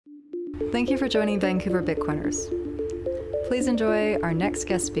Thank you for joining Vancouver Bitcoiners. Please enjoy our next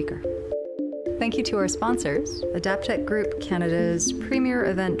guest speaker. Thank you to our sponsors, Adaptech Group, Canada's premier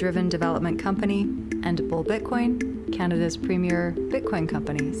event-driven development company, and Bull Bitcoin, Canada's premier Bitcoin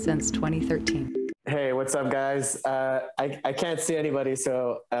company since 2013. Hey, what's up, guys? I can't see anybody,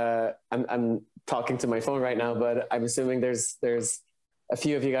 so I'm talking to my phone right now, but I'm assuming there's a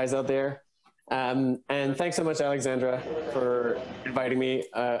few of you guys out there. And thanks so much, Alexandra, for inviting me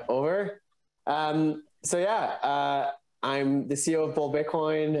over. So yeah, I'm the CEO of Bull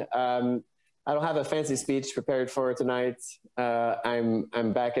Bitcoin. I don't have a fancy speech prepared for tonight.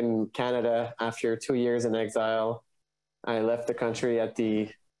 I'm back in Canada after 2 years in exile. I left the country at the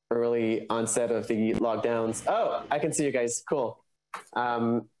early onset of the lockdowns. Oh, I can see you guys. Cool.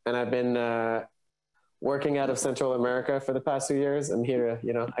 And I've been working out of Central America for the past 2 years. I'm here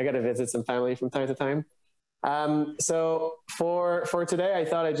to, I got to visit some family from time to time. So for today, I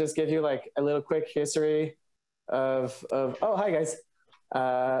thought I'd just give you like a little quick history of oh, hi guys.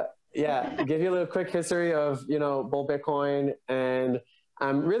 Yeah, give you a little quick history of, Bull Bitcoin, and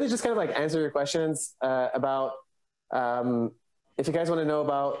really just kind of like answer your questions about if you guys want to know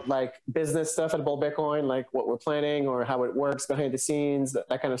about like business stuff at Bull Bitcoin, like what we're planning or how it works behind the scenes,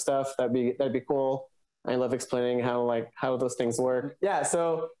 that kind of stuff. That'd be cool. I love explaining how those things work. Yeah.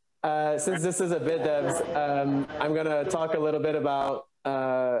 So since this is a BitDevs, I'm gonna talk a little bit about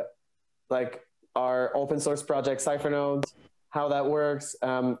like our open source project cyphernode, how that works.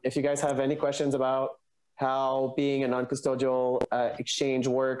 If you guys have any questions about how being a non-custodial exchange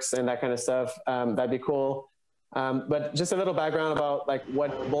works and that kind of stuff, that'd be cool. But just a little background about like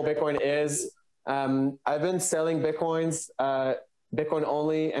what Bull Bitcoin is. I've been selling Bitcoins, Bitcoin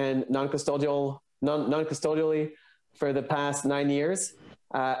only and non-custodially for the past 9 years.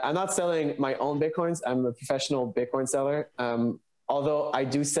 I'm not selling my own Bitcoins. I'm a professional Bitcoin seller. Although I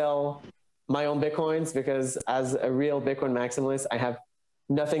do sell my own Bitcoins because as a real Bitcoin maximalist, I have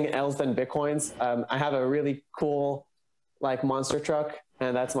nothing else than Bitcoins. I have a really cool like monster truck,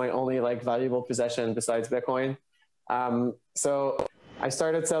 and that's my only like valuable possession besides Bitcoin. So I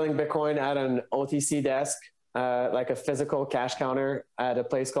started selling Bitcoin at an OTC desk, like a physical cash counter at a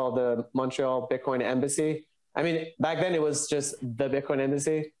place called the Montreal Bitcoin Embassy. I mean, back then it was just the Bitcoin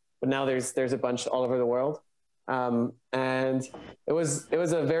Embassy, but now there's a bunch all over the world. And it was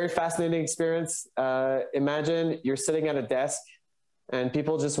a very fascinating experience. Imagine you're sitting at a desk and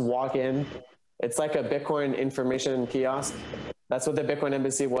people just walk in. It's like a Bitcoin information kiosk. That's what the Bitcoin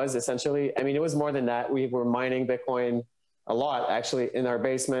Embassy was essentially. I mean, it was more than that. We were mining Bitcoin a lot actually in our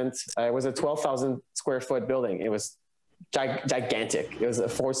basement. It was a 12,000 square foot building. It was gigantic. It was a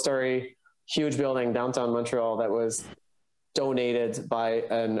 4-story huge building downtown Montreal that was donated by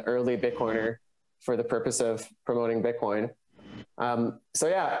an early Bitcoiner for the purpose of promoting Bitcoin. So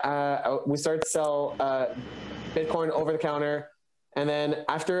yeah, we started to sell Bitcoin over the counter. And then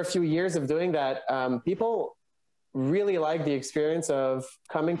after a few years of doing that, people really liked the experience of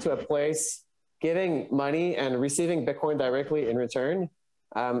coming to a place, giving money and receiving Bitcoin directly in return.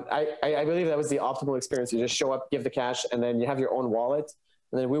 I believe that was the optimal experience. You just show up, give the cash, and then you have your own wallet.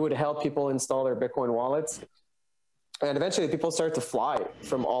 And then we would help people install their Bitcoin wallets. And eventually people started to fly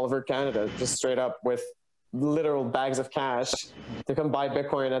from all over Canada, just straight up with literal bags of cash to come buy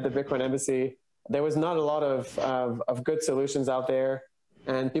Bitcoin at the Bitcoin Embassy. There was not a lot of good solutions out there.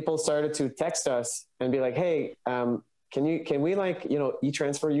 And people started to text us and be like, hey, can we like,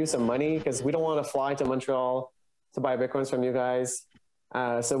 e-transfer you some money? Because we don't want to fly to Montreal to buy Bitcoins from you guys.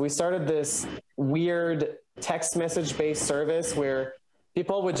 So we started this weird text message based service where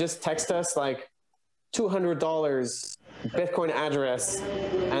people would just text us like $200 Bitcoin address,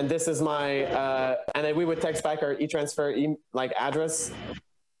 and this is my, and then we would text back our e-transfer like address.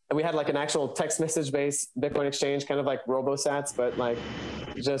 And we had like an actual text message based Bitcoin exchange, kind of like RoboSats, but like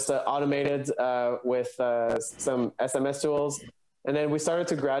just automated with some SMS tools. And then we started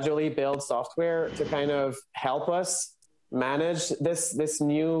to gradually build software to kind of help us manage this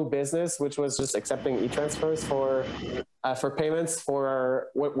new business, which was just accepting e-transfers for payments for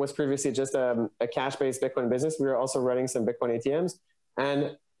what was previously just a cash-based Bitcoin business. We were also running some Bitcoin ATMs.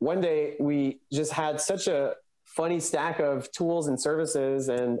 And one day we just had such a funny stack of tools and services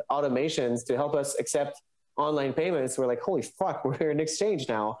and automations to help us accept online payments. We're like, holy fuck, we're an exchange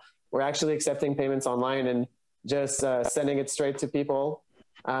now. We're actually accepting payments online and just sending it straight to people.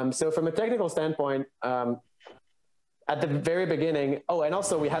 So from a technical standpoint, at the very beginning, oh, and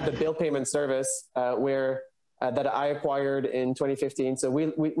also we had the bill payment service that I acquired in 2015. So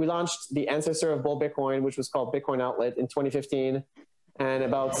we launched the ancestor of Bull Bitcoin, which was called Bitcoin Outlet in 2015. And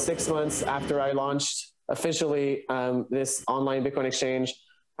about 6 months after I launched officially this online Bitcoin exchange,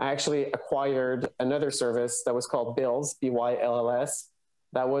 I actually acquired another service that was called Bylls, BYLLS.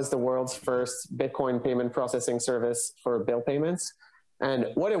 That was the world's first Bitcoin payment processing service for bill payments. And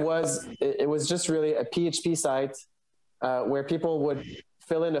what it was just really a PHP site where people would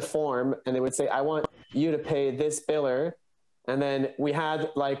fill in a form and they would say, I want you to pay this biller. And then we had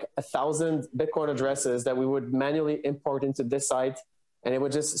like 1,000 Bitcoin addresses that we would manually import into this site, and it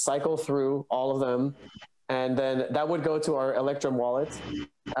would just cycle through all of them. And then that would go to our Electrum wallet.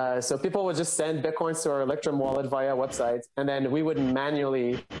 So people would just send Bitcoins to our Electrum wallet via website, and then we would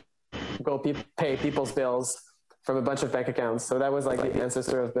manually go pay people's bills from a bunch of bank accounts. So that was like the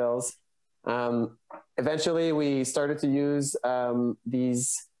ancestor of Bylls. Eventually, we started to use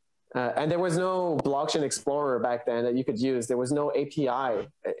these, and there was no blockchain explorer back then that you could use. There was no API.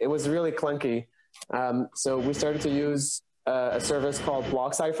 It was really clunky. So we started to use a service called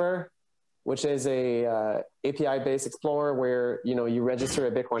BLOCKCYPHER, which is a API-based explorer where you register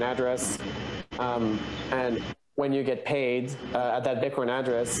a Bitcoin address, and when you get paid at that Bitcoin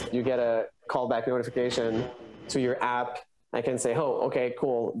address, you get a callback notification to your app. I can say, oh, okay,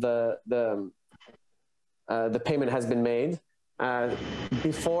 cool. The payment has been made.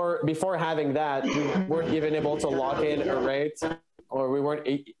 Before having that, we weren't even able to lock in a rate, or we weren't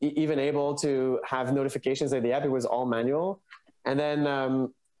even able to have notifications of the app. It was all manual. And then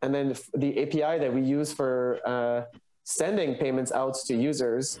the API that we use for sending payments out to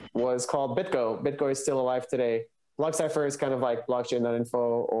users was called BitGo. BitGo is still alive today. BlockCypher is kind of like blockchain.info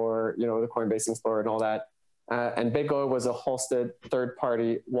or the Coinbase Explorer and all that. And BitGo was a hosted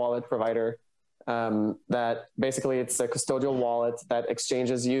third-party wallet provider that basically it's a custodial wallet that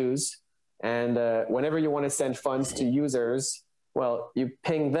exchanges use. And whenever you want to send funds to users, well, you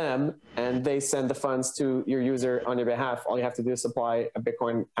ping them and they send the funds to your user on your behalf. All you have to do is supply a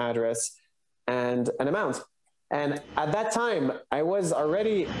Bitcoin address and an amount. And at that time, I was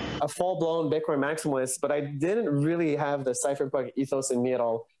already a full-blown Bitcoin maximalist, but I didn't really have the cypherpunk ethos in me at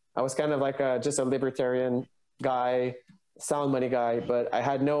all. I was kind of like just a libertarian guy, sound money guy, but I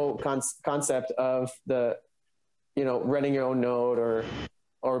had no concept of the, running your own node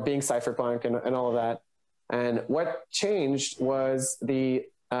or being cypherpunk and all of that. And what changed was the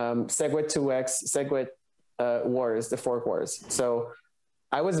SegWit2x, SegWit wars, the fork wars. So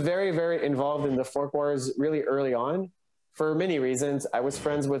I was very, very involved in the fork wars really early on for many reasons. I was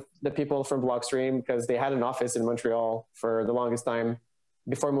friends with the people from Blockstream because they had an office in Montreal for the longest time.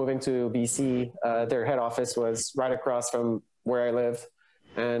 Before moving to BC, their head office was right across from where I live,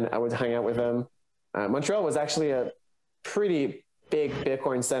 and I would hang out with them. Montreal was actually a pretty big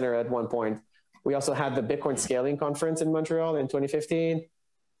Bitcoin center at one point. We also had the Bitcoin Scaling Conference in Montreal in 2015.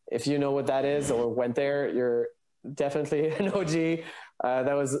 If you know what that is or went there, you're definitely an OG.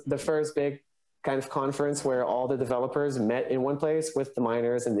 That was the first big kind of conference where all the developers met in one place with the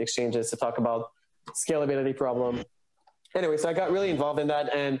miners and the exchanges to talk about scalability problem. Anyway, so I got really involved in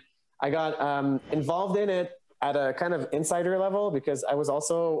that, and I got involved in it at a kind of insider level because I was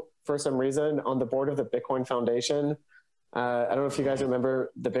also, for some reason, on the board of the Bitcoin Foundation. I don't know if you guys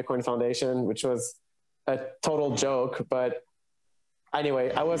remember the Bitcoin Foundation, which was a total joke, but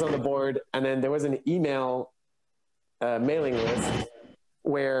anyway, I was on the board, and then there was an email mailing list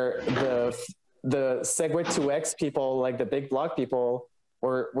where the SegWit2x people, like the big block people,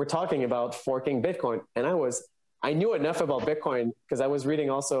 were talking about forking Bitcoin. And I knew enough about Bitcoin because I was reading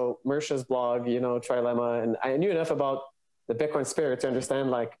also Mersha's blog, Trilemma, and I knew enough about the Bitcoin spirit to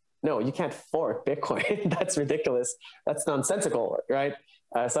understand, like, no, you can't fork Bitcoin. That's ridiculous. That's nonsensical, right?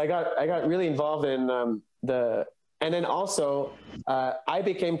 So I got really involved in and then also I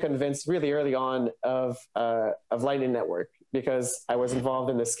became convinced really early on of Lightning Network because I was involved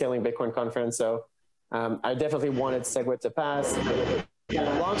in the Scaling Bitcoin conference. So I definitely wanted SegWit to pass.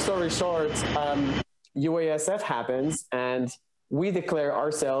 Long story short, UASF happens and we declare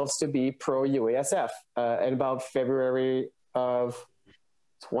ourselves to be pro UASF in about February of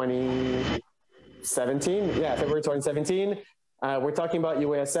 2017. Yeah, February 2017. We're talking about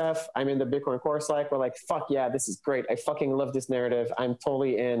UASF. I'm in the Bitcoin core Slack. We're like, fuck yeah, this is great. I fucking love this narrative. I'm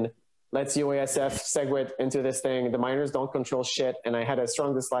totally in. Let's UASF SegWit into this thing. The miners don't control shit. And I had a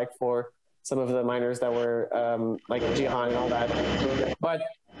strong dislike for some of the miners that were like Jihan and all that. But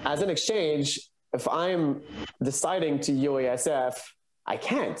as an exchange, if I'm deciding to UASF, I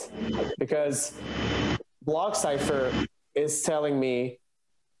can't because BlockCypher is telling me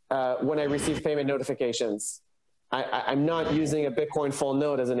when I receive payment notifications. I'm not using a Bitcoin full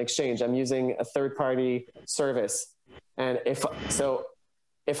node as an exchange. I'm using a third-party service. And if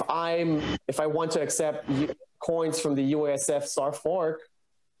I want to accept coins from the UASF SAR fork,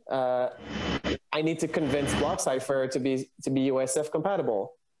 I need to convince BlockCypher to be UASF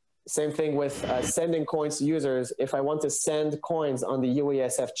compatible. Same thing with sending coins to users. If I want to send coins on the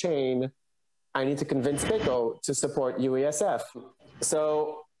UESF chain, I need to convince BitGo to support UESF.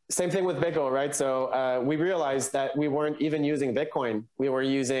 So same thing with BitGo, right? So we realized that we weren't even using Bitcoin. We were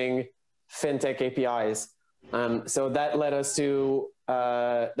using fintech APIs. So that led us to,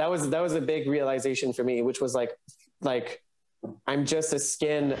 that was a big realization for me, which was like I'm just a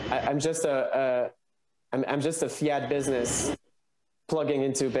skin, I'm just a fiat business plugging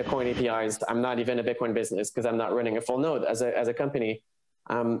into Bitcoin APIs. I'm not even a Bitcoin business because I'm not running a full node as a company.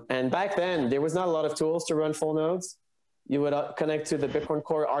 And back then, there was not a lot of tools to run full nodes. You would connect to the Bitcoin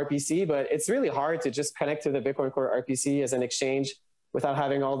Core RPC, but it's really hard to just connect to the Bitcoin Core RPC as an exchange without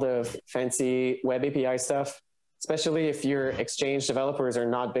having all the fancy web API stuff, especially if your exchange developers are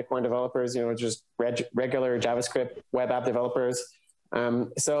not Bitcoin developers, you know, just regular JavaScript web app developers.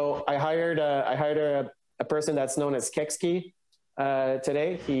 So I hired a person that's known as Kexkey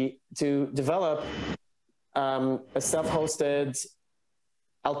today to develop a self-hosted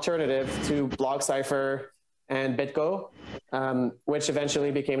alternative to BLOCKCYPHER and BitGo, which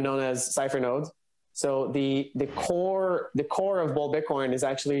eventually became known as cyphernode. So the core of Bull Bitcoin is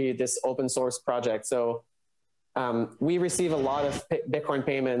actually this open source project. So we receive a lot of Bitcoin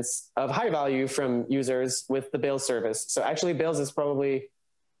payments of high value from users with the Bylls service. So actually Bylls is probably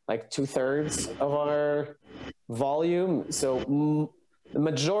like 2/3 of our volume. So the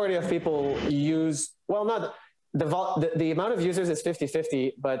majority of people use, well, not the amount of users is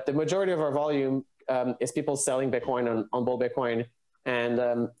 50-50, but the majority of our volume is people selling Bitcoin on Bull Bitcoin,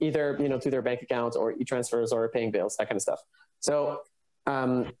 and either, you know, to their bank account or e-transfers or paying bills, that kind of stuff. So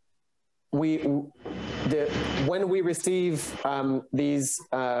when we receive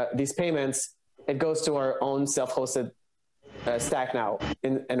these payments, it goes to our own self-hosted stack now.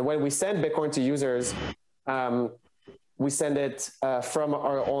 And when we send Bitcoin to users, we send it from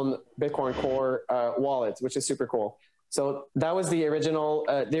our own Bitcoin Core wallet, which is super cool. So that was the original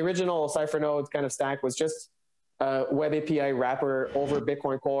cyphernode kind of stack, was just a web API wrapper over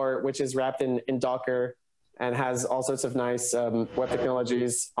Bitcoin Core, which is wrapped in Docker and has all sorts of nice web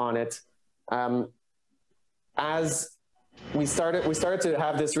technologies on it. As we started to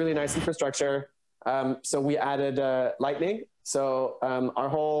have this really nice infrastructure, so we added Lightning. So our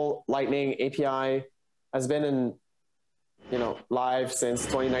whole Lightning API has been live since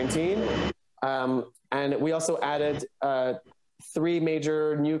 2019. And we also added 3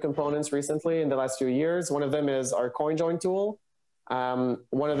 major new components recently in the last few years. One of them is our CoinJoin tool.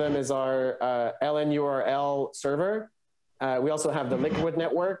 One of them is our LNURL server. We also have the Liquid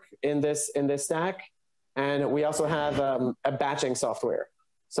network in this stack. And we also have a batching software.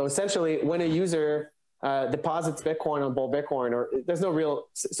 So essentially, when a user deposits Bitcoin on Bull Bitcoin, or there's no real,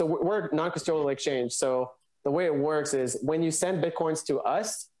 so we're a non-custodial exchange. So the way it works is when you send Bitcoins to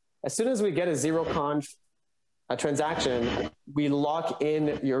us, as soon as we get a zero conf transaction, we lock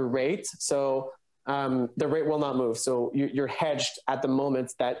in your rate. So the rate will not move. So you're hedged at the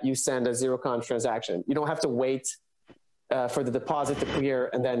moment that you send a zero conf transaction. You don't have to wait for the deposit to clear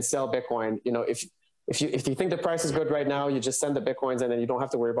and then sell Bitcoin. You know, if you think the price is good right now, you just send the Bitcoins and then you don't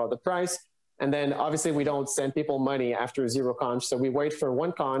have to worry about the price. And then obviously we don't send people money after zero conf. So we wait for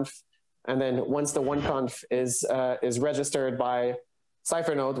one conf. And then once the one conf is registered by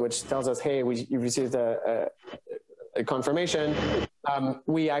cyphernode, which tells us, hey, you received a confirmation,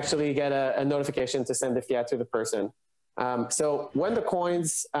 we actually get a notification to send the fiat to the person. So when the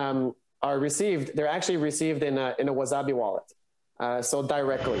coins are received, they're actually received in a Wasabi wallet. So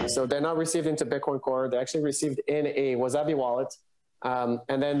directly. So they're not received into Bitcoin Core. They're actually received in a Wasabi wallet.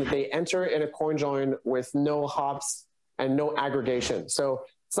 And then they enter in a CoinJoin with no hops and no aggregation. So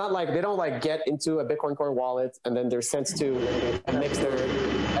it's not like they don't like get into a Bitcoin Core wallet and then they're sent to a mixer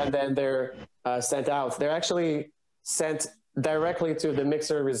and then they're sent out. They're actually sent directly to the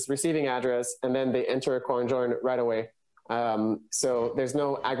mixer's receiving address and then they enter a CoinJoin right away. So there's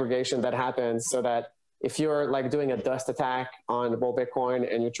no aggregation that happens, so that if you're like doing a dust attack on Bull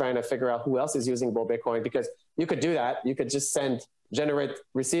Bitcoin and you're trying to figure out who else is using Bull Bitcoin, because you could do that. You could just generate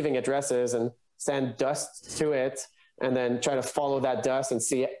receiving addresses and send dust to it, and then try to follow that dust and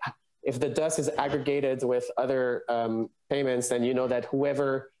see if the dust is aggregated with other payments, then you know that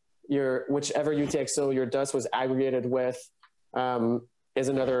whichever UTXO your dust was aggregated with is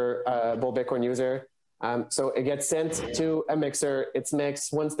another Bull Bitcoin user. So it gets sent to a mixer, it's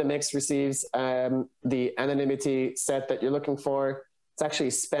mixed. Once the mix receives the anonymity set that you're looking for, it's actually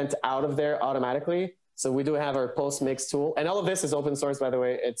spent out of there automatically. So we do have our post-mix tool. And all of this is open source, by the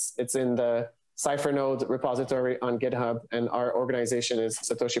way. It's in the cyphernode repository on GitHub, and our organization is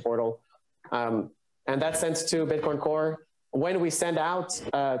Satoshi Portal. And that's sent to Bitcoin Core. when we send out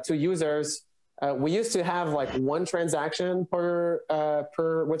to users, we used to have like one transaction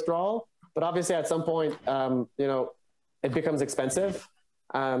per withdrawal, but obviously at some point, you know, it becomes expensive.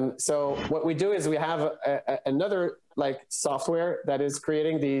 So what we do is we have another like software that is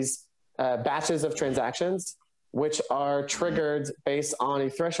creating these batches of transactions, which are triggered based on a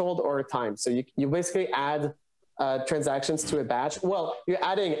threshold or a time. So you basically add transactions to a batch. Well, you're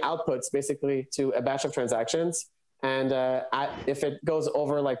adding outputs basically to a batch of transactions. And if it goes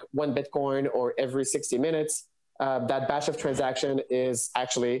over like 1 Bitcoin or every 60 minutes, that batch of transaction is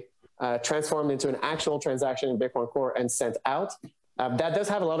actually transformed into an actual transaction in Bitcoin Core and sent out. That does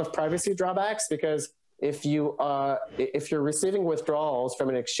have a lot of privacy drawbacks, because if you're receiving withdrawals from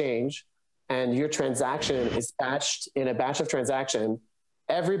an exchange and your transaction is batched in a batch of transaction,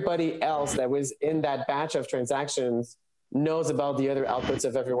 everybody else that was in that batch of transactions knows about the other outputs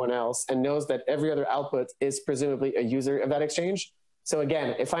of everyone else and knows that every other output is presumably a user of that exchange. So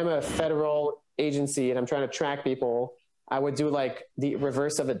again, if I'm a federal agency and I'm trying to track people, I would do like the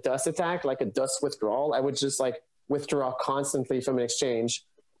reverse of a dust attack, like a dust withdrawal. I would just like withdraw constantly from an exchange,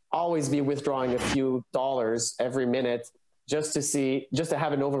 always be withdrawing a few dollars every minute just to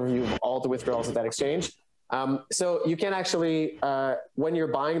have an overview of all the withdrawals of that exchange. So you can actually, when you're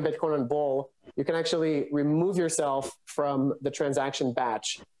buying Bitcoin on Bull, you can actually remove yourself from the transaction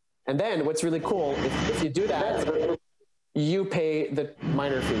batch. And then what's really cool, if you do that, you pay the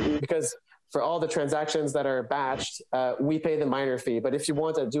miner fee, because for all the transactions that are batched, we pay the miner fee. But if you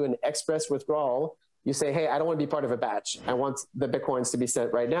want to do an express withdrawal, you say, hey, I don't want to be part of a batch. I want the Bitcoins to be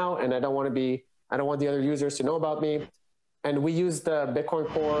sent right now. And I don't want the other users to know about me. And we use the Bitcoin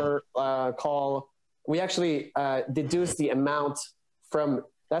Core call. We actually deduce the amount from,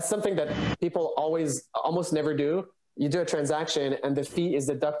 that's something that people almost never do. You do a transaction and the fee is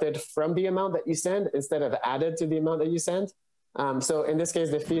deducted from the amount that you send instead of added to the amount that you send. So in this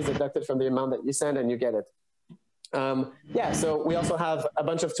case, the fee is deducted from the amount that you send and you get it. Yeah, so we also have a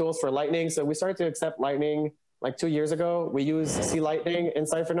bunch of tools for Lightning. So we started to accept Lightning like 2 years ago. We use C Lightning in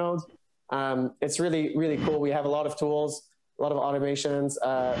CyphernOde. It's really, really cool. We have a lot of tools, a lot of automations.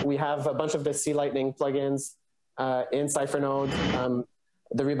 We have a bunch of the C Lightning plugins in CyphernOde.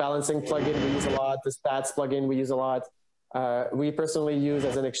 The rebalancing plugin we use a lot. The stats plugin we use a lot. We personally use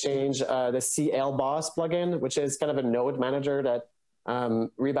as an exchange the CL Boss plugin, which is kind of a node manager that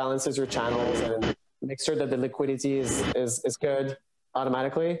rebalances your channels and makes sure that the liquidity is good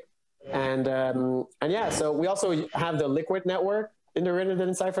automatically. And yeah, so we also have the Liquid network integrated in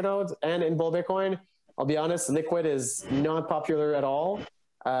CyphernOde and in Bull Bitcoin. I'll be honest, Liquid is not popular at all.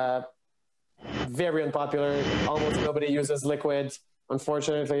 Very unpopular. Almost nobody uses Liquid.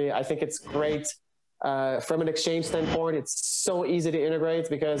 Unfortunately, I think it's great from an exchange standpoint. It's so easy to integrate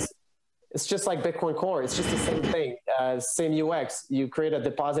because it's just like Bitcoin Core. It's just the same thing, same UX. You create a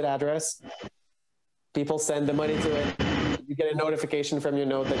deposit address, people send the money to it, you get a notification from your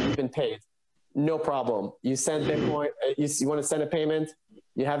node that you've been paid. No problem. You send Bitcoin, you want to send a payment,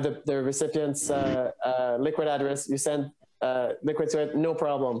 you have the recipient's Liquid address, you send Liquid to it, no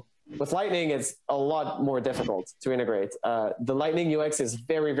problem. With Lightning, it's a lot more difficult to integrate. The Lightning UX is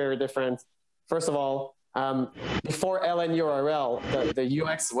very, very different. First of all, before LNURL, the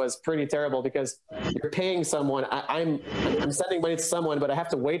UX was pretty terrible because you're paying someone. I'm sending money to someone, but I have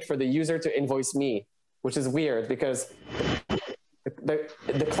to wait for the user to invoice me, which is weird because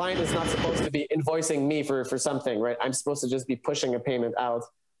the client is not supposed to be invoicing me for something, right? I'm supposed to just be pushing a payment out.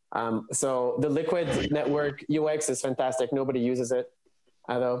 So the Liquid network UX is fantastic. Nobody uses it.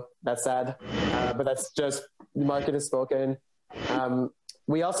 Although that's sad, but that's just the market has spoken.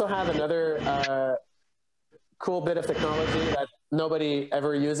 We also have another cool bit of technology that nobody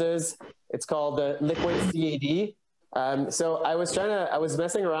ever uses. It's called the Liquid CAD. So I was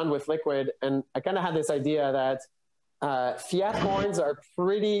messing around with Liquid, and I kind of had this idea that fiat coins are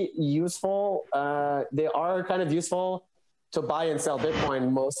pretty useful. They are kind of useful to buy and sell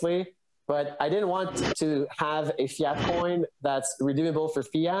Bitcoin mostly. But I didn't want to have a fiat coin that's redeemable for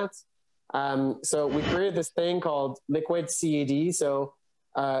fiat. So we created this thing called Liquid CAD. So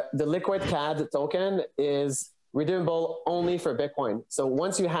the Liquid CAD token is redeemable only for Bitcoin. So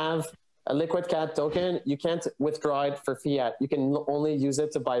once you have a Liquid CAD token, you can't withdraw it for fiat. You can only use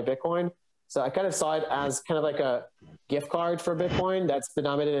it to buy Bitcoin. So I kind of saw it as kind of like a gift card for Bitcoin that's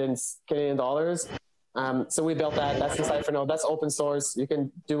denominated in Canadian dollars. So we built that. That's the CyphernOde. That's open source. You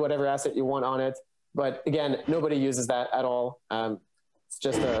can do whatever asset you want on it. But again, nobody uses that at all. It's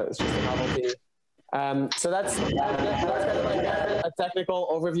just a novelty. So that's kind of like a technical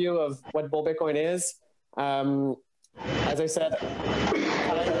overview of what Bull Bitcoin is. As I said,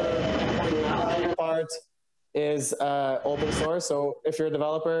 part, is open source. So if you're a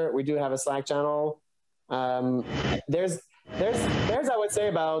developer, we do have a Slack channel. There's I would say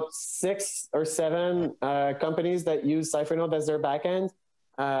about 6 or 7 companies that use cyphernode as their backend.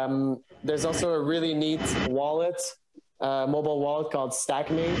 There's also a really neat wallet, mobile wallet called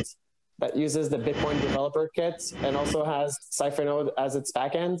Stackmate that uses the Bitcoin developer kit and also has cyphernode as its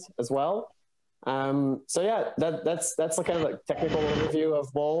backend as well. So yeah, that's the kind of like technical overview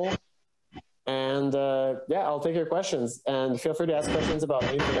of Bull. And yeah, I'll take your questions and feel free to ask questions about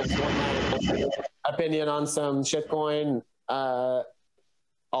anything. If you want my opinion on some shitcoin, I'll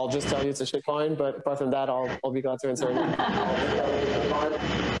just tell you it's a shitcoin, but apart from that, I'll be glad to answer.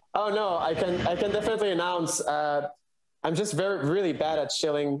 Oh no, I can definitely announce. I'm just really bad at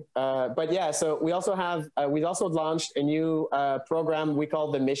shilling, but yeah. So we also have we also launched a new program we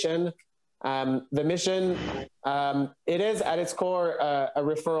call the Mission. The Mission, it is at its core a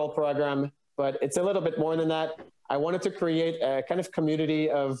referral program, but it's a little bit more than that. I wanted to create a kind of community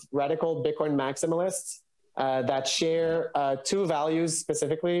of radical Bitcoin maximalists that share 2 values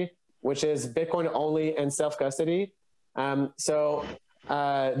specifically, which is Bitcoin only and self-custody. So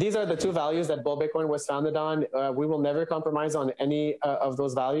these are the 2 values that Bull Bitcoin was founded on. We will never compromise on any of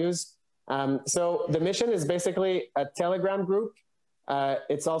those values. So the Mission is basically a Telegram group.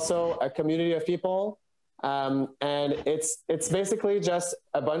 It's also a community of people. And it's basically just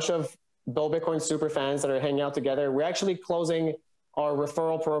a bunch of Bull Bitcoin super fans that are hanging out together. We're actually closing our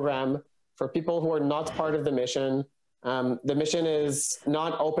referral program for people who are not part of the Mission. The Mission is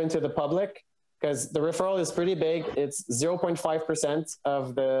not open to the public because the referral is pretty big. It's 0.5%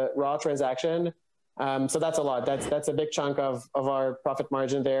 of the raw transaction. So that's a lot. That's a big chunk of our profit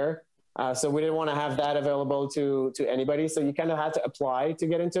margin there. So we didn't want to have that available to anybody. So you kind of had to apply to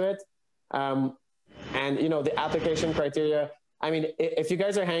get into it. And you know, the application criteria, I mean, if you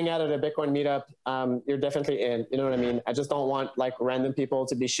guys are hanging out at a Bitcoin meetup, you're definitely in, you know what I mean? I just don't want like random people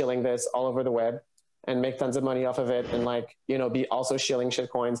to be shilling this all over the web and make tons of money off of it and like, you know, be also shilling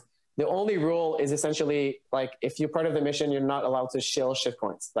shitcoins. The only rule is essentially like, if you're part of the Mission, you're not allowed to shill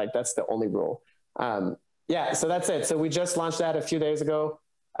shitcoins. Like that's the only rule. Yeah, so that's it. So we just launched that a few days ago.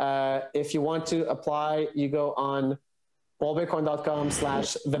 If you want to apply, you go on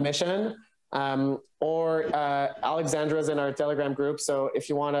bullbitcoin.com/themission. Or Alexandra's in our Telegram group. So if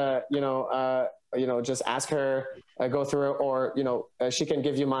you want to, you know, just ask her, go through it, or, you know, she can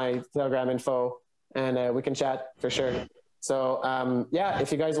give you my Telegram info and we can chat for sure. So yeah,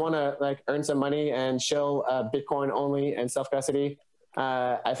 if you guys want to like earn some money and shill Bitcoin only and self-custody,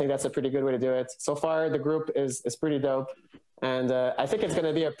 I think that's a pretty good way to do it. So far, the group is pretty dope. And I think it's going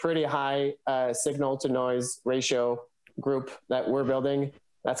to be a pretty high signal to noise ratio group that we're building.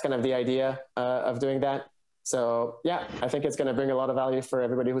 That's kind of the idea of doing that. So yeah, I think it's going to bring a lot of value for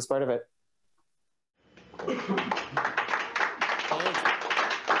everybody who's part of it.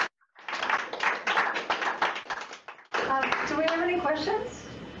 Do we have any questions?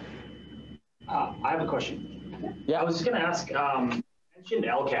 I have a question. Yeah. I was just going to ask, you mentioned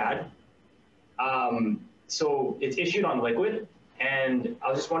LCAD. So it's issued on Liquid. And I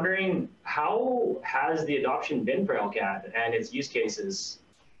was just wondering, how has the adoption been for LCAD and its use cases?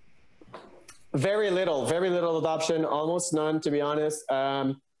 Very little adoption, almost none, to be honest.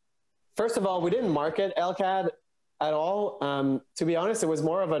 First of all, we didn't market LCAD at all. To be honest, it was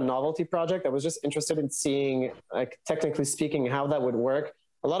more of a novelty project. I was just interested in seeing, like, technically speaking, how that would work.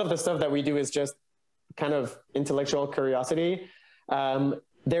 A lot of the stuff that we do is just kind of intellectual curiosity.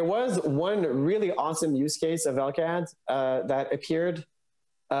 There was one really awesome use case of LCAD that appeared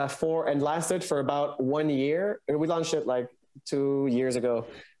for and lasted for about 1 year. And we launched it like 2 years ago.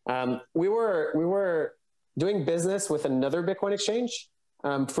 We were doing business with another Bitcoin exchange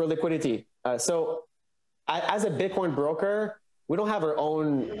for liquidity. So as a Bitcoin broker, we don't have our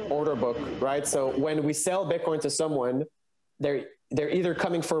own order book, right? So when we sell Bitcoin to someone, they're either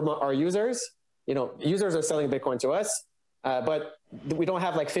coming from our users, you know, users are selling Bitcoin to us, but we don't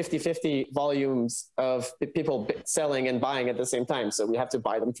have like 50-50 volumes of people selling and buying at the same time. So we have to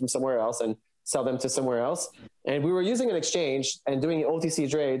buy them from somewhere else and sell them to somewhere else. And we were using an exchange and doing OTC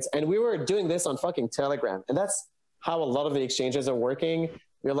trades. And we were doing this on fucking Telegram. And that's how a lot of the exchanges are working.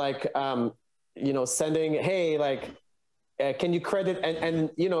 You're like, you know, sending, hey, like, can you credit? And,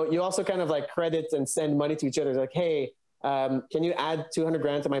 you know, you also kind of like credit and send money to each other. Like, hey, can you add 200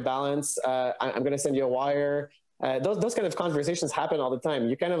 grand to my balance? I'm going to send you a wire. Those kind of conversations happen all the time.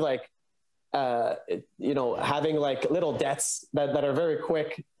 You kind of like, you know, having like little debts that are very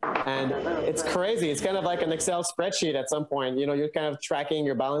quick, and it's crazy. It's kind of like an Excel spreadsheet at some point, you know, you're kind of tracking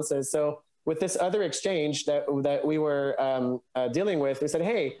your balances. So with this other exchange that we were dealing with, we said,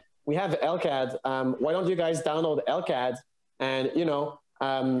 hey, we have LCAD. Why don't you guys download LCAD? And, you know,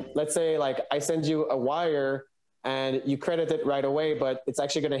 let's say like I send you a wire and you credit it right away, but it's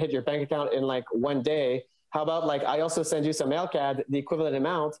actually going to hit your bank account in like 1 day. How about like I also send you some LCAD, the equivalent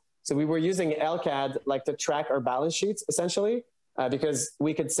amount. So we were using LCAD like to track our balance sheets essentially, because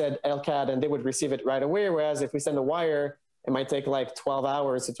we could send LCAD and they would receive it right away. Whereas if we send a wire, it might take like 12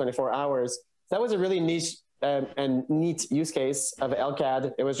 hours to 24 hours. That was a really niche and neat use case of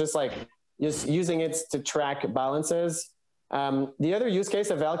LCAD. It was just like just using it to track balances. The other use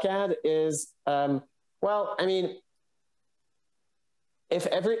case of LCAD is, well, I mean, if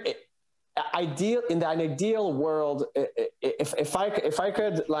in an ideal world, if I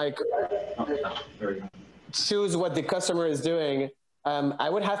could like choose what the customer is doing, I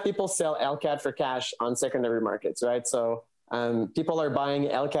would have people sell LCAD for cash on secondary markets, right? So people are buying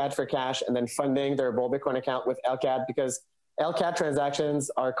LCAD for cash and then funding their Bull Bitcoin account with LCAD because LCAD transactions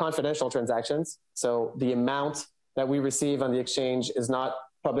are confidential transactions. So the amount that we receive on the exchange is not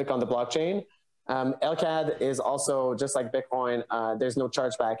public on the blockchain. LCAD is also just like Bitcoin. There's no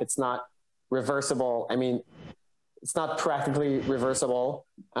chargeback. It's not reversible. I mean, it's not practically reversible.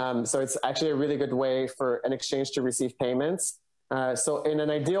 So it's actually a really good way for an exchange to receive payments. So in an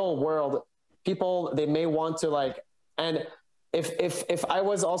ideal world, people, they may want to like, and if I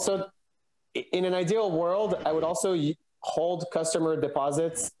was also, in an ideal world, I would also hold customer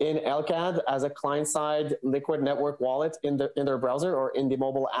deposits in LCAD as a client-side liquid network wallet in their browser or in the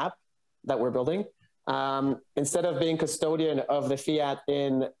mobile app that we're building. Instead of being custodian of the fiat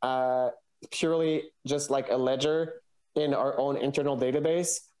in purely just like a ledger in our own internal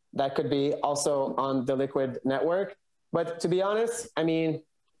database, that could be also on the liquid network. But to be honest, I mean,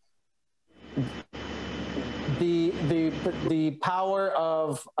 the power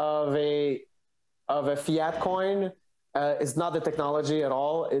of a fiat coin is not the technology at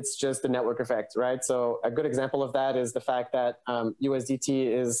all. It's just the network effect, right? So a good example of that is the fact that USDT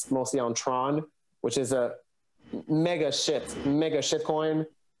is mostly on Tron, which is a mega shit coin,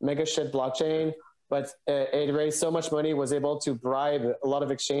 mega shit blockchain. But it raised so much money, was able to bribe a lot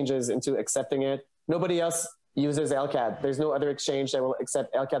of exchanges into accepting it. Nobody else uses LCAD. There's no other exchange that will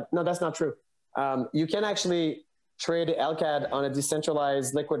accept LCAD. No, that's not true. You can actually trade LCAD on a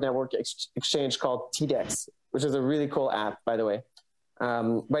decentralized liquid network exchange called TDEX, which is a really cool app, by the way.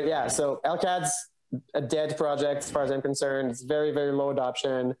 But yeah, so LCAD's a dead project as far as I'm concerned. It's very, very low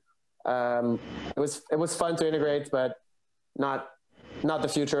adoption. It was fun to integrate, but not the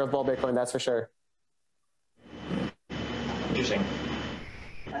future of Bull Bitcoin, that's for sure. Interesting.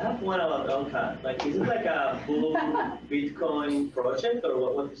 I have one about LCAD. Like, is it like a Bull Bitcoin project,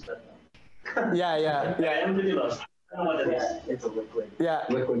 or what is that? Yeah. I'm pretty lost. I don't know what that is. It's a liquid. Yeah.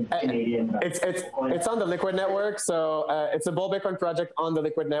 Liquid Canadian. It's on the Liquid network. So it's a Bull Bitcoin project on the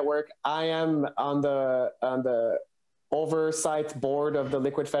Liquid network. I am on the oversight board of the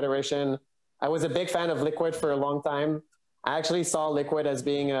Liquid Federation. I was a big fan of Liquid for a long time. I actually saw Liquid as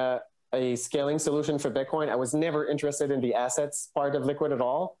being a scaling solution for Bitcoin. I was never interested in the assets part of Liquid at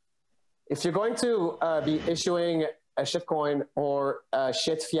all. If you're going to be issuing a shitcoin or a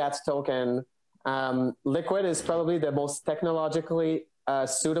shit fiat token, Liquid is probably the most technologically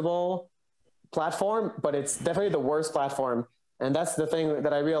suitable platform, but it's definitely the worst platform. And that's the thing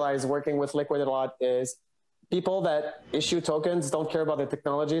that I realized working with Liquid a lot is people that issue tokens don't care about the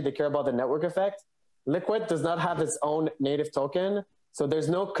technology, they care about the network effect. Liquid does not have its own native token, so there's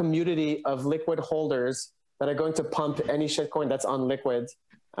no community of Liquid holders that are going to pump any shitcoin that's on Liquid.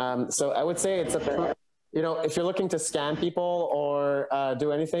 So I would say it's if you're looking to scam people or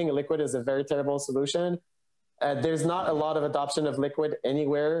do anything, Liquid is a very terrible solution. There's not a lot of adoption of Liquid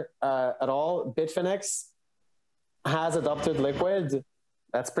anywhere at all. Bitfinex has adopted Liquid.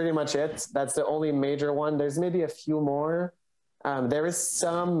 That's pretty much it. That's the only major one. There's maybe a few more. There is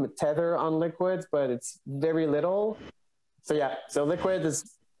some Tether on Liquid, but it's very little. So yeah, so Liquid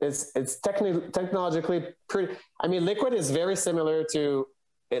is technologically pretty. I mean, Liquid is very similar to.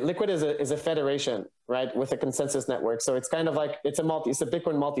 Liquid is a federation, right, with a consensus network. So it's kind of like it's a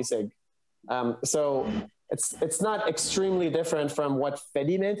Bitcoin multisig. So it's not extremely different from what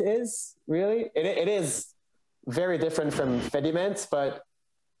Fedimint is, really. It is very different from Fedimint, but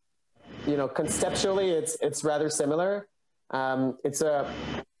conceptually it's rather similar. It's a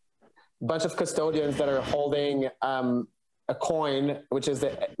bunch of custodians that are holding a coin, which is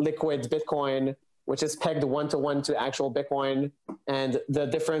the Liquid Bitcoin, which is pegged one-to-one to actual Bitcoin. And the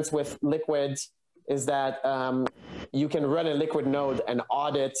difference with Liquid is that you can run a Liquid node and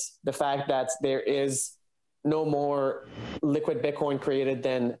audit the fact that there is no more Liquid Bitcoin created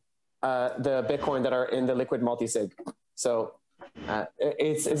than the Bitcoin that are in the Liquid multisig. So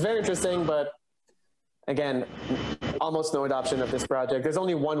It's very interesting, but again, almost no adoption of this project. There's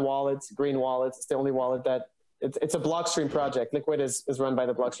only one wallet, Green Wallet. It's the only wallet that, it's a Blockstream project. Liquid is run by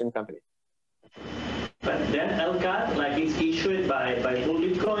the Blockstream company. But then LCAT, like, it's issued by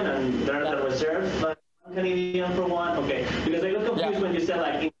Bitcoin, and there's a reserve, like, Canadian for one. Okay, because I got confused when you said,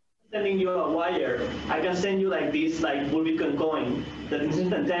 like, sending you a wire, I can send you like this, like Bitcoin coin that is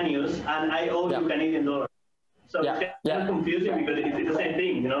instantaneous, and I owe you Canadian dollars. So it's kind of confusing because it's the same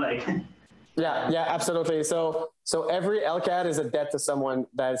thing, you know, like. Yeah, absolutely. So every LCAD is a debt to someone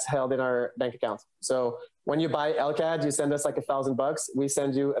that's held in our bank account. So when you buy LCAD, you send us like $1,000. We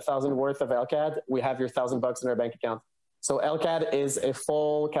send you 1,000 worth of LCAD. We have your $1,000 in our bank account. So LCAD is a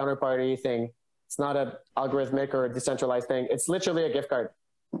full counterparty thing. It's not an algorithmic or a decentralized thing. It's literally a gift card.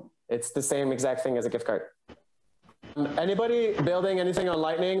 It's the same exact thing as a gift card. Anybody building anything on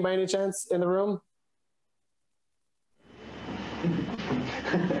Lightning by any chance in the room?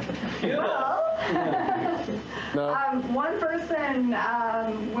 No. One person,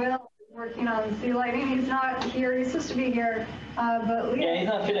 Will, working on Sea Lightning. He's not here. He's supposed to be here, but yeah, he's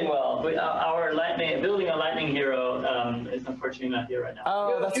not feeling well. Our Lightning, building a Lightning hero is unfortunately not here right now. Oh,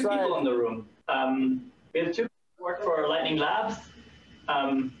 we have that's a few right. people in the room. We have 2 people who work for Lightning Labs,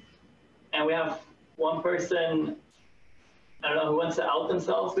 and we have one person, I don't know, who wants to out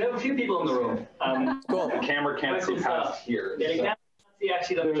themselves. We have a few people in the room. Cool. The camera can't see past here. Yeah, you can't see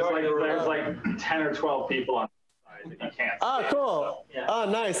actually the majority of the room. There's like 10 or 12 people on the side that you can't see. Oh, cool. So, yeah. Oh,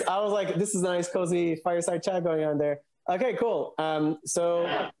 nice. I was like, this is a nice, cozy fireside chat going on there. Okay, cool.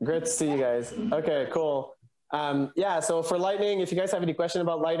 So great to see you guys. Okay, cool. Yeah, so for Lightning, if you guys have any question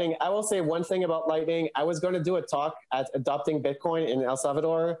about Lightning, I will say one thing about Lightning. I was going to do a talk at Adopting Bitcoin in El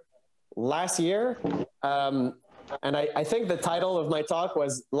Salvador last year. And I think the title of my talk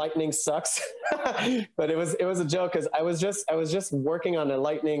was Lightning Sucks, but it was a joke because I was just working on a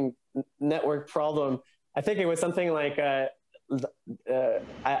Lightning network problem. I think it was something like the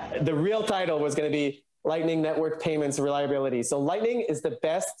real title was going to be Lightning Network Payments Reliability. So Lightning is the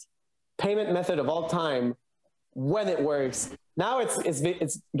best payment method of all time when it works. Now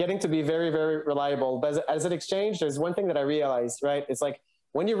it's getting to be very, very reliable. But as an exchange, there's one thing that I realized, right? It's like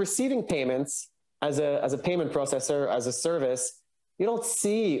when you're receiving payments as a payment processor, as a service, you don't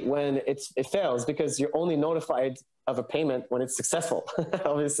see when it fails because you're only notified of a payment when it's successful,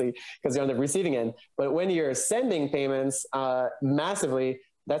 obviously, because you're on the receiving end. But when you're sending payments massively,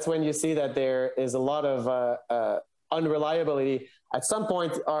 that's when you see that there is a lot of unreliability. At some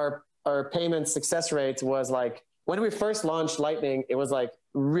point, our payment success rate was like, when we first launched Lightning, it was like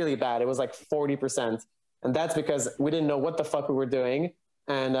really bad. It was like 40%. And that's because we didn't know what the fuck we were doing.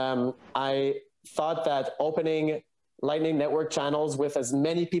 And I thought that opening Lightning network channels with as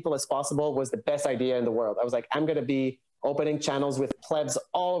many people as possible was the best idea in the world. I was like, I'm going to be opening channels with plebs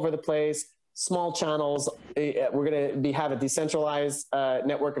all over the place, small channels. We're going to have a decentralized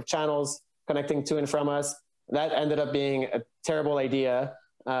network of channels connecting to and from us. That ended up being a terrible idea.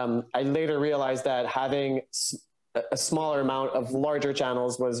 I later realized that having a smaller amount of larger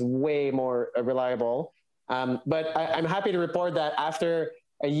channels was way more reliable. But I'm happy to report that after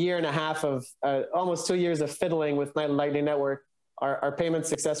a year and a half of almost 2 years of fiddling with Lightning Network, our payment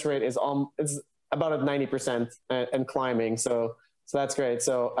success rate is about at 90% and climbing. So that's great.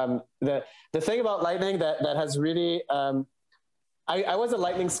 So the thing about Lightning that has really, I was a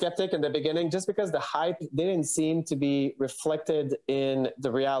Lightning skeptic in the beginning just because the hype didn't seem to be reflected in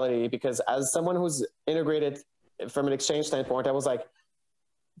the reality, because as someone who's integrated from an exchange standpoint, I was like,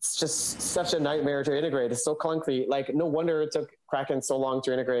 it's just such a nightmare to integrate. It's so clunky. Like, no wonder it took Kraken so long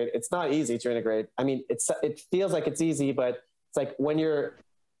to integrate. It's not easy to integrate. I mean, it feels like it's easy, but it's like when you're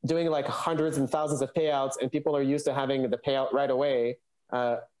doing like hundreds and thousands of payouts and people are used to having the payout right away.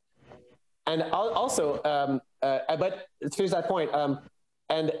 And also, but to finish that point, but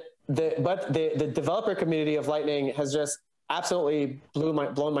the developer community of Lightning has just absolutely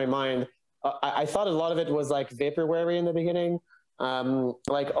blown my mind. I thought a lot of it was like vaporware in the beginning.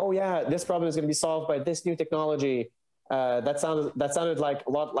 Like, oh yeah, this problem is going to be solved by this new technology. That sounded like a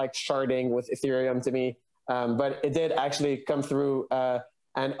lot like sharding with Ethereum to me. But it did actually come through.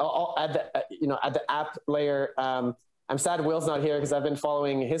 And at the app layer, I'm sad Will's not here because I've been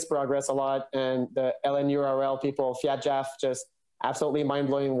following his progress a lot, and the LNURL people, Fiat Jaff, just absolutely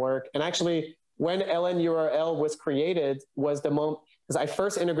mind-blowing work. And actually, when LNURL was created was the moment, because I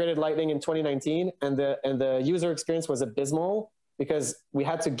first integrated Lightning in 2019, and the user experience was abysmal, because we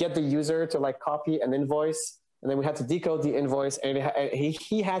had to get the user to like copy an invoice, and then we had to decode the invoice, and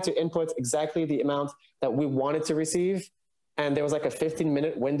he had to input exactly the amount that we wanted to receive. And there was like a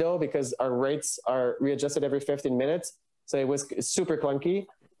 15-minute window because our rates are readjusted every 15 minutes. So it was super clunky.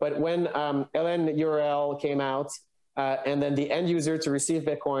 But when LNURL came out, and then the end user to receive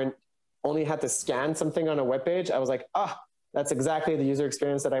Bitcoin only had to scan something on a web page, I was like, that's exactly the user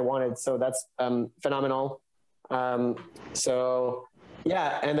experience that I wanted. So that's phenomenal. So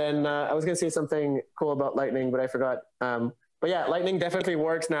yeah, and then I was gonna say something cool about Lightning, but I forgot. But yeah, Lightning definitely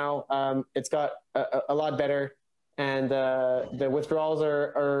works now. It's got a lot better, and the withdrawals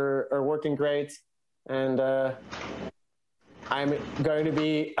are working great. And I'm going to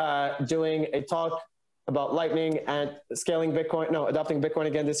be doing a talk about Lightning and adopting Bitcoin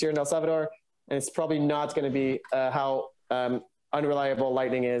again this year in El Salvador. And it's probably not going to be how unreliable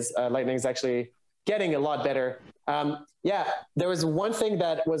Lightning is. Lightning is actually getting a lot better. Yeah, there was one thing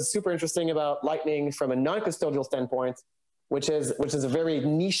that was super interesting about Lightning from a non-custodial standpoint, which is a very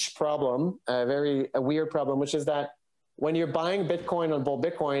niche problem, a weird problem, which is that when you're buying Bitcoin on Bull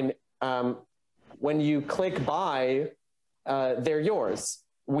Bitcoin, when you click buy, they're yours.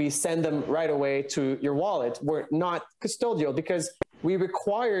 We send them right away to your wallet. We're not custodial because we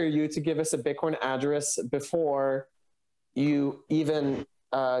require you to give us a Bitcoin address before you even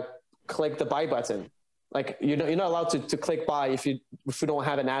click the buy button. Like you're not allowed to click buy if you don't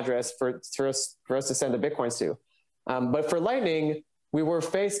have an address for us to send the Bitcoins to. But for Lightning, we were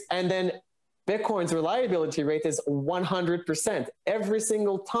faced, and then Bitcoin's reliability rate is 100%. Every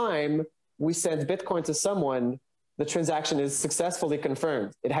single time we send Bitcoin to someone, the transaction is successfully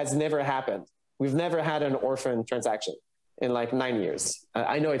confirmed. It has never happened. We've never had an orphan transaction in like 9 years.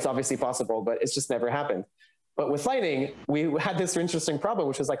 I know it's obviously possible, but it's just never happened. But with Lightning, we had this interesting problem,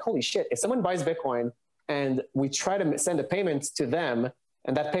 which was like, holy shit, if someone buys Bitcoin and we try to send a payment to them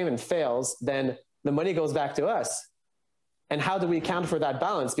and that payment fails, then the money goes back to us. And how do we account for that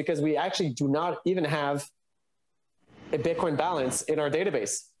balance? Because we actually do not even have a Bitcoin balance in our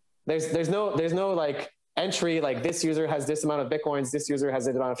database. There's no like entry like this user has this amount of Bitcoins, this user has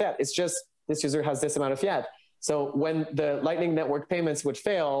this amount of fiat. It's just this user has this amount of fiat. So when the Lightning Network payments would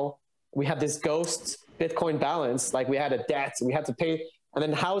fail, we had this ghost Bitcoin balance, like we had a debt, we had to pay. And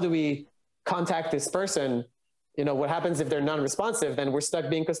then how do we contact this person? You know, what happens if they're non-responsive? Then we're stuck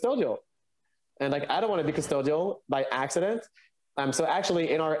being custodial. And like, I don't want to be custodial by accident. So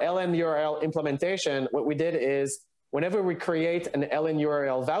actually in our LNURL implementation, what we did is whenever we create an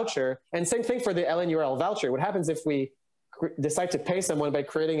LNURL voucher, and same thing for the LNURL voucher, what happens if we decide to pay someone by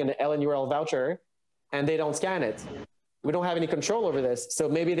creating an LNURL voucher and they don't scan it? We don't have any control over this. So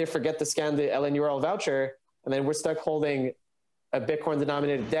maybe they forget to scan the LNURL voucher, and then we're stuck holding a Bitcoin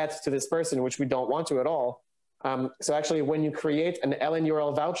denominated debt to this person, which we don't want to at all. So actually when you create an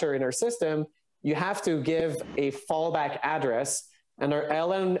LNURL voucher in our system, you have to give a fallback address, and our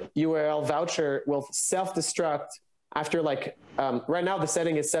LNURL voucher will self-destruct after like, right now the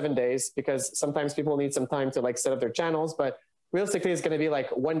setting is 7 days because sometimes people need some time to like set up their channels, but realistically it's going to be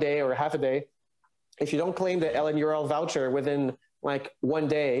like 1 day or half a day. If you don't claim the LNURL voucher within like 1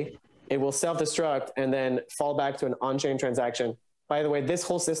 day, it will self-destruct and then fall back to an on-chain transaction. By the way, this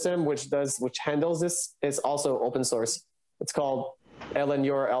whole system, which handles this, is also open source. It's called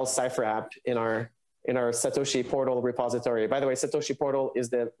LNURL Cypherapp in our Satoshi Portal repository. By the way, Satoshi Portal is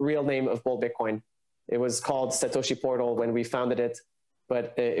the real name of Bull Bitcoin. It was called Satoshi Portal when we founded it,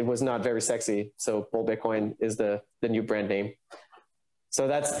 but it was not very sexy. So Bull Bitcoin is the new brand name. So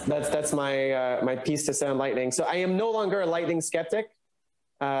that's my piece to say on Lightning. So I am no longer a Lightning skeptic.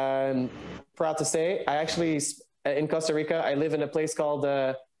 Proud to say, I actually in Costa Rica, I live in a place called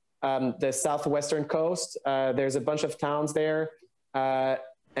the southwestern coast. There's a bunch of towns there,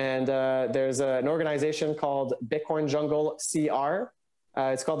 and there's an organization called Bitcoin Jungle CR.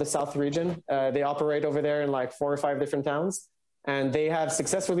 It's called the South Region. They operate over there in like 4 or 5 different towns, and they have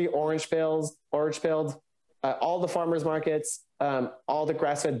successfully orange pilled all the farmers markets, all the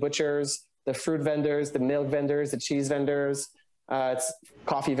grass-fed butchers, the fruit vendors, the milk vendors, the cheese vendors,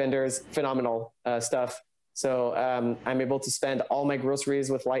 coffee vendors, phenomenal stuff. So I'm able to spend all my groceries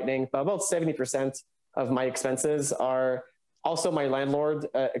with Lightning. But about 70% of my expenses are also my landlord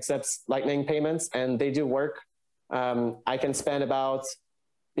accepts Lightning payments, and they do work. I can spend about,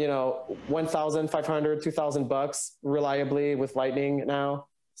 $1,500, $2,000 reliably with Lightning now.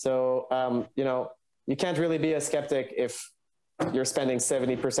 So, you can't really be a skeptic if you're spending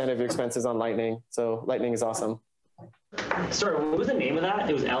 70% of your expenses on Lightning. So Lightning is awesome. Sorry, what was the name of that?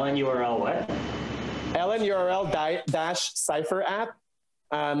 It was LNURL what?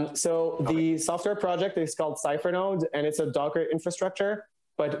 LNURL-Cypherapp. So the software project is called cyphernode, and it's a Docker infrastructure,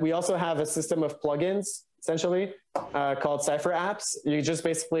 but we also have a system of plugins, essentially, called Cypherapps. You just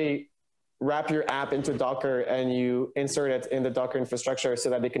basically wrap your app into Docker and you insert it in the Docker infrastructure so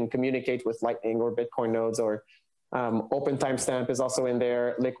that they can communicate with Lightning or Bitcoin nodes or Open timestamp is also in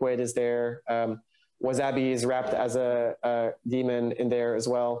there. Liquid is there. Wasabi is wrapped as a daemon in there as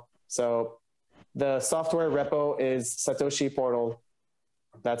well. So the software repo is Satoshi Portal.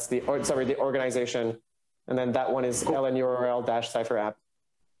 That's the organization. And then that one is LNURL-Cypherapp.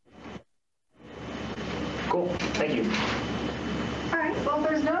 Cool, thank you. All right, well, if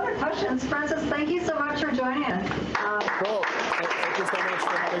there's no other questions, Francis, thank you so much for joining us. Cool, thank you so much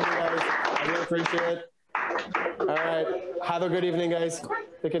for having me, guys. I really appreciate it. All right, have a good evening, guys.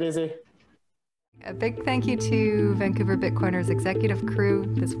 Take it easy. A big thank you to Vancouver Bitcoiners executive crew.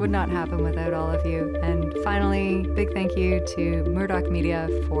 This would not happen without all of you. And finally, big thank you to Murdoch Media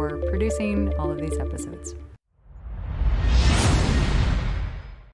for producing all of these episodes.